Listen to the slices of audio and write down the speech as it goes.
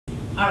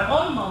are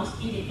almost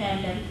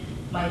independent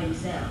by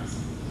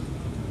themselves.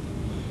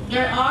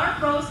 There are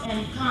pros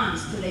and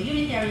cons to the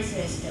unitary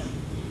system.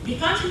 The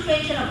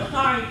concentration of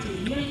authority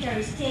in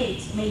unitary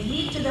states may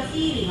lead to the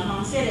feeling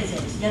among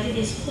citizens that it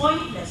is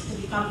pointless to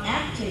become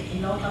active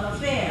in local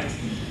affairs,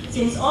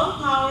 since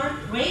all power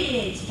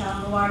radiates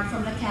downward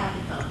from the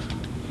capital.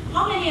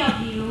 How many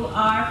of you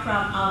are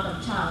from out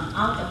of town,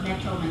 out of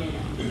Metro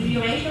Manila? Will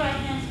you raise your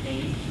right hands,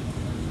 please?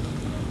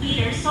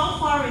 Either so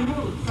far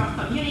removed from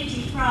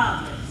community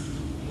problems,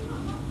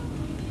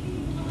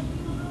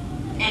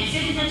 and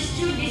citizens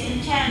too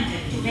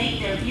disenchanted to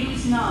make their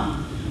views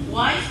known,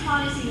 wise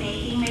policy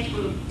making may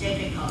prove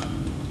difficult.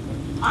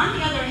 On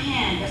the other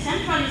hand, the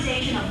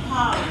centralization of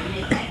power in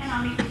its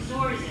economic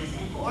resources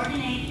and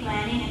coordinate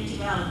planning and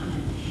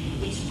development,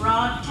 its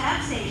broad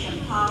taxation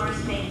powers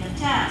make the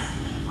task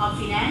of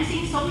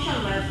financing social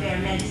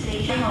welfare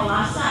legislation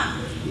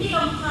mawasak. Hindi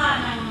ka mukha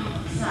ng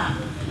sa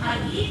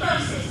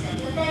ecosystem,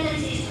 the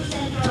tendency is to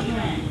central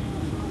UN.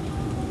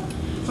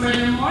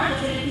 Furthermore, the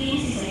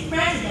Philippines is a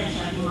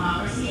presidential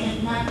democracy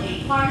and not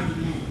a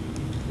parliament.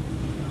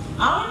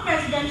 Our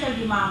presidential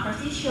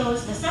democracy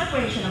shows the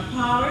separation of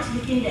powers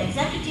between the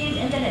executive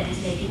and the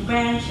legislative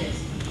branches.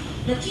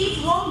 The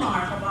chief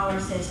hallmark of our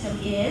system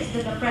is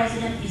that the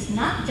president is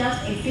not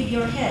just a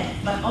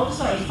figurehead, but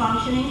also a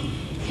functioning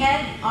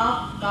head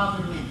of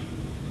government.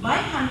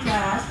 By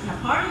contrast, in a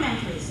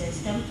parliamentary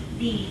system,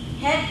 the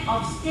head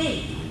of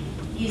state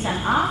is an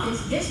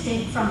office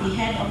distinct from the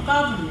head of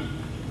government,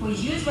 who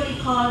is usually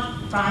called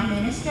Prime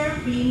Minister,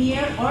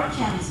 Premier, or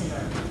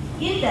Chancellor.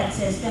 In that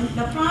system,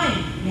 the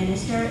Prime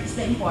Minister is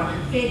the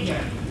important figure.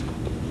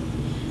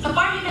 Sa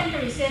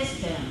parliamentary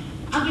system,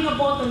 ang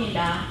binoboto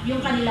nila,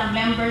 yung kanilang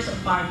members of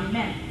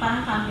parliament,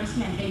 parang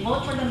congressmen, they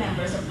vote for the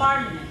members of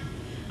parliament.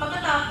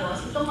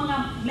 Pagkatapos, itong mga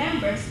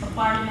members of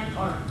parliament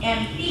or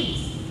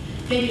MPs,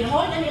 they will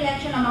hold an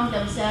election among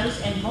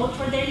themselves and vote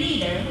for their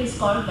leader, who is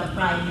called the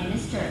Prime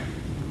Minister.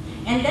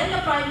 And then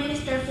the Prime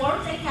Minister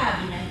forms a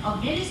cabinet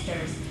of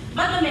ministers,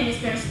 but the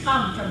ministers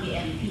come from the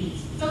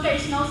MPs. So there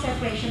is no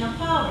separation of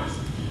powers,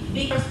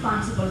 being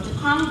responsible to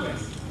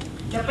Congress.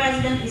 The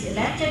President is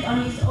elected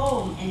on his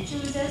own and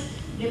chooses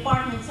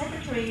department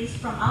secretaries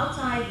from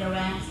outside the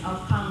ranks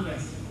of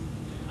Congress.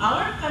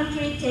 Our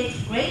country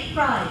takes great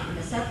pride in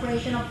the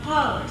separation of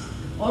powers,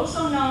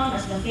 also known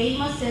as the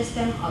famous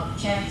system of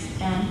checks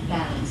and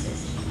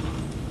balances.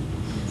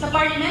 Sa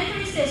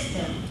parliamentary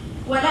system,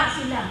 wala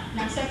sila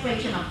ng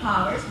separation of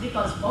powers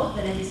because both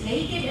the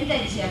legislative and the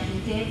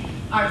executive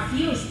are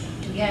fused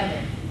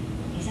together.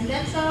 Isn't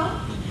that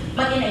so?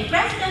 But in a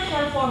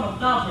presidential form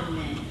of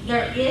government,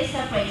 there is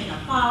separation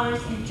of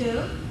powers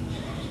into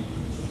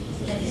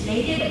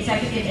legislative,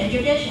 executive, and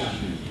judicial.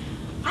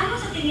 Ano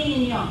sa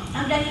tingin ninyo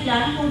ang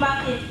dahilan kung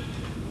bakit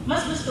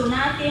mas gusto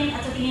natin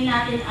at sa tingin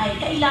natin ay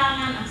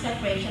kailangan ang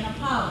separation of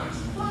powers?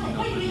 Why?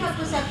 Why do we have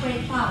to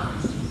separate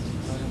powers?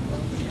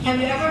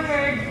 Have you ever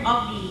heard of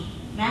the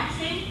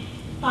maxim,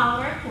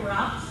 power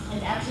corrupts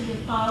and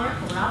absolute power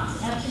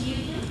corrupts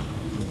absolutely?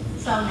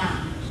 So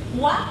now,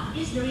 what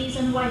is the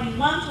reason why we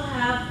want to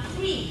have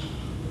three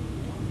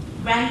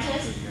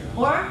branches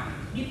or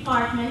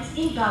departments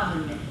in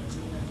government?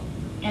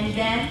 And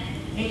then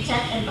they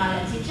check and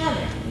balance each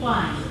other.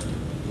 Why?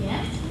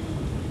 Yes?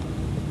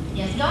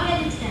 Yes, go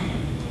ahead and stand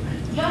up.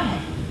 Go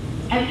ahead.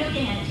 I'm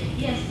looking at you.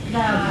 Yes, the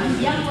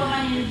young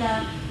woman in the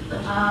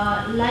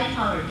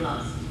light-colored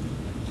gloves.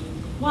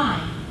 Why?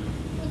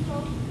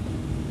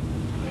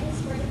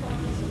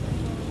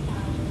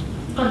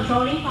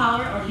 Controlling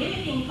power or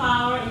limiting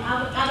power, in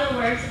other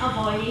words,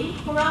 avoiding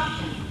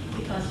corruption,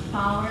 because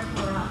power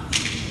corrupts,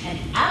 and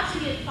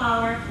absolute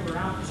power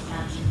corrupts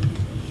absolutely.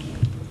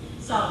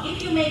 So,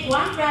 if you make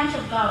one branch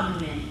of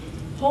government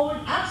hold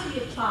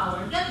absolute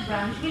power, that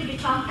branch will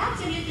become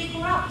absolutely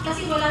corrupt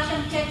kasi wala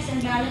siyang checks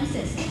and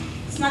balances.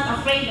 It's not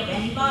afraid of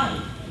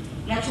anybody.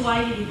 That's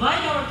why we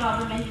divide our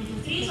government into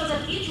three so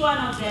that each one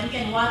of them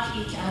can watch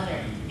each other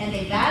and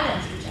they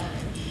balance each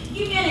other.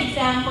 Give me an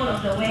example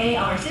of the way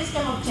our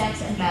system of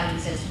checks and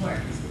balances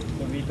works.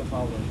 The veto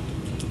power.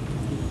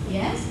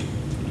 Yes?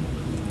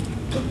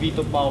 The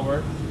veto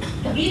power.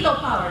 The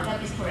veto power, that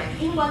is correct.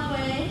 In what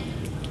way?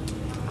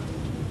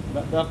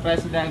 The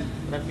president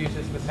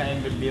refuses to sign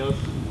the bills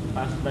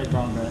passed by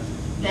Congress.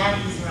 That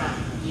is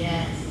right,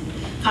 yes.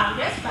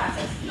 Congress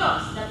passes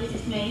laws, that is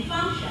its main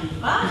function,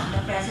 but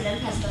the president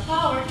has the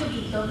power to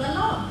veto the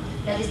law.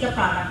 That is the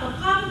product of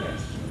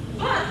Congress.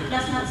 But it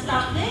does not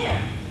stop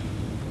there.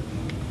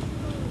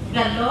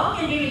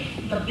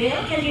 The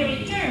bill can be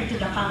returned to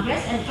the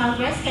Congress, and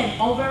Congress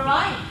can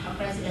override a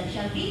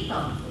presidential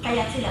veto.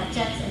 Kaya sila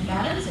checks and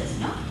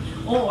balances, no?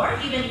 Or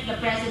even if the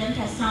president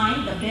has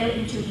signed the bill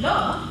into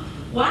law,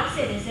 one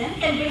citizen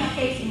can bring a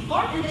case in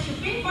court, and the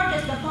Supreme Court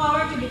has the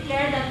power to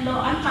declare that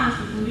law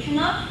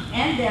unconstitutional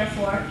and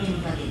therefore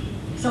invalid.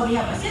 So we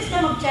have a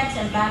system of checks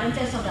and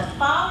balances so that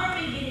power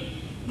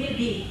will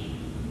be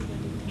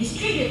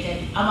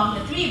distributed among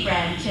the three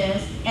branches,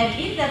 and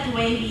in that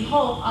way we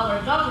hope our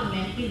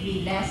government will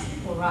be less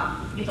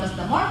corrupt. Because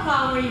the more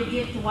power you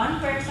give to one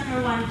person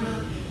or one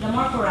group, the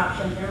more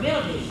corruption there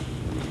will be.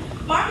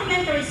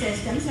 Parliamentary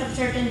systems have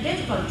certain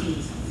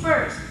difficulties.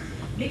 First,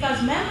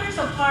 because members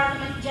of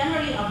parliament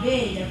generally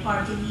obey their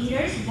party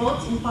leaders,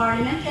 votes in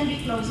parliament can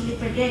be closely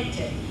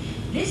predicted.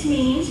 This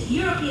means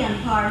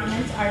European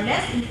parliaments are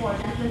less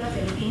important than the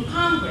Philippine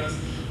Congress,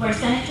 where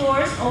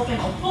senators often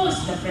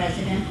oppose the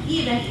president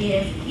even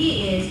if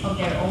he is of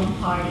their own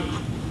party.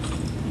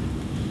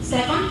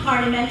 Second,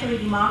 parliamentary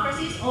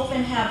democracies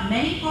often have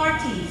many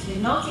parties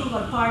with no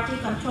single party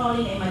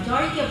controlling a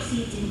majority of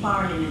seats in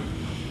parliament.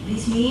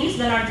 This means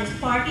the largest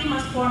party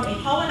must form a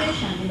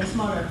coalition with the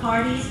smaller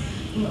parties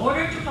in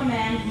order to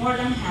command more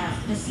than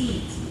half the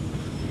seats.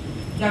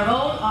 The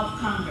role of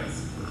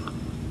Congress.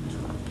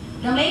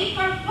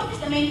 What is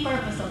the main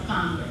purpose of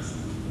Congress?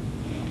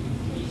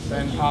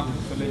 Send up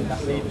to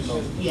legislate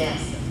laws.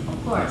 Yes,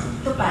 of course,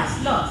 to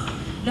pass laws.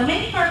 The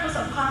main purpose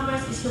of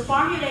Congress is to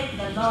formulate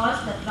the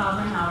laws that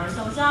govern our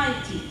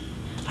society.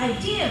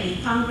 Ideally,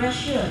 Congress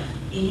should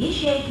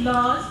initiate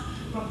laws,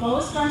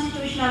 propose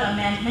constitutional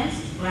amendments,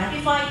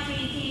 ratify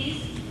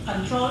treaties,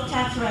 control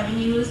tax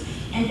revenues,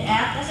 and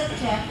act as a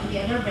check on the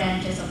other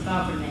branches of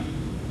government.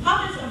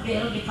 How does a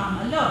bill become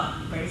a law?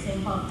 Very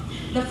simple.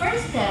 The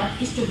first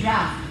step is to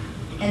draft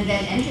and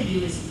then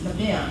introduce the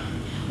bill.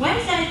 When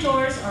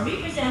senators or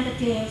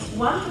representatives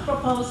want to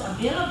propose a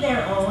bill of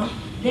their own,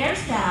 their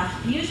staff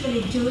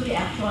usually do the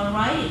actual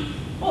writing.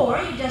 Or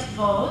you just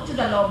go to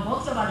the law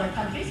books of other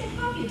countries and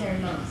copy their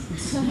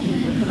laws.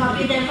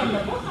 Copy them from the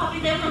book, copy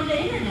them from the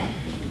internet.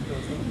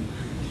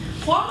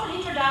 Formal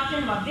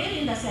introduction of a bill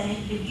in the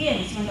Senate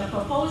begins when the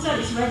proposal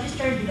is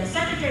registered with the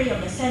Secretary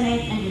of the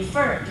Senate and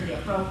referred to the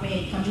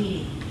appropriate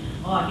committee.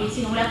 O, di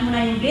sinulat mo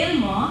na yung bill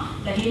mo,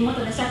 dalhin mo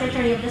to the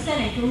Secretary of the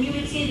Senate, whom you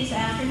will see this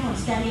afternoon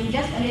standing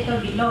just a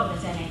little below the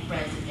Senate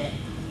President.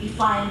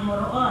 I-file mo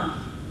roon.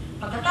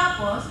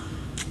 Pagkatapos,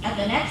 at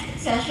the next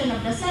session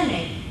of the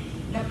Senate,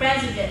 the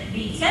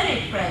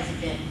Senate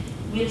President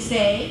will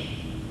say,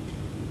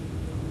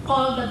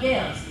 call the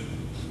bills.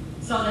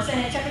 So the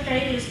Senate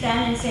Secretary will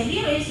stand and say,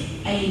 here is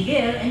a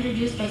bill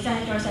introduced by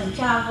Senator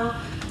Santiago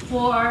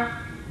for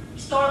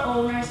store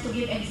owners to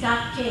give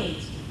exact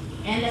change.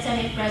 And the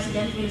Senate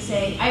President will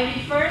say, I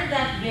refer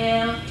that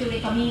bill to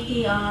the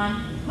committee on,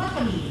 what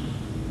committee?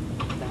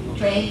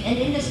 Trade and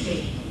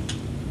Industry.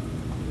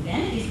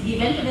 Then it is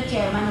given to the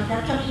chairman of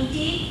that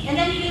committee, and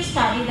then he will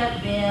study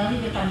that bill, he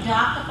will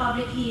conduct a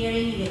public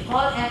hearing, he will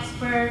call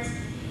experts,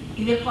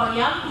 he will call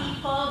young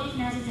people if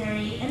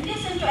necessary, and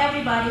listen to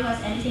everybody who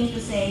has anything to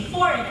say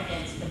for and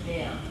against the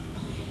bill.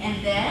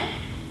 And then,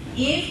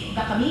 if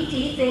the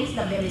committee thinks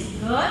the bill is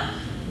good,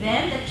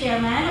 then the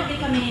chairman of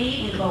the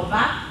committee will go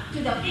back to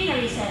the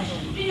plenary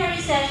session.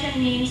 Plenary session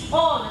means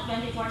all the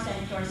 24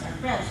 senators are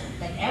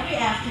present. Like every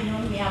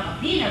afternoon we have a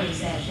plenary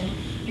session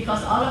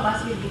because all of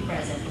us will be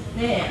present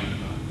there.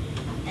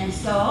 And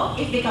so,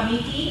 if the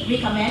committee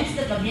recommends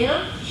that the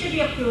bill should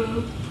be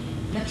approved,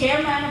 the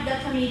chairman of the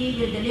committee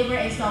will deliver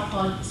a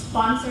so-called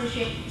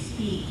sponsorship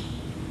speech.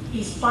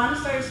 He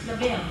sponsors the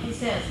bill. He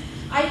says,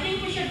 I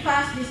think we should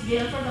pass this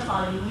bill for the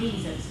following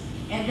reasons.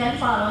 And then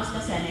follows the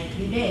Senate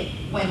debate,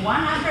 when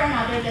one after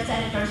another the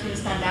senators will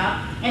stand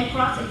up and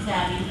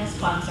cross-examine the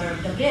sponsor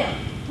of the bill.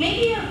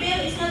 Maybe your bill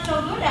is not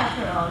so good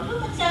after all.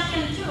 Look at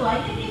section 2.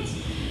 I think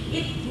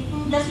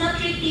it does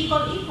not treat people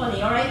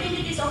equally, or I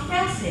think it is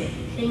oppressive.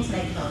 Things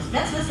like those.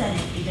 That's the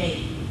Senate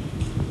debate.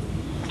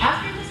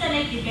 After the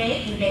Senate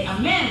debate, they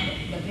amend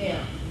the bill.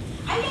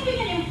 I think we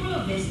can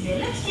improve this bill.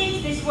 Let's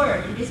change this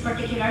word in this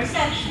particular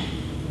section.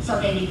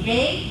 So they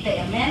debate, they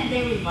amend,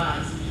 they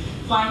revise.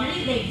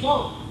 Finally, they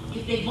vote.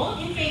 If they vote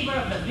in favor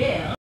of the bill,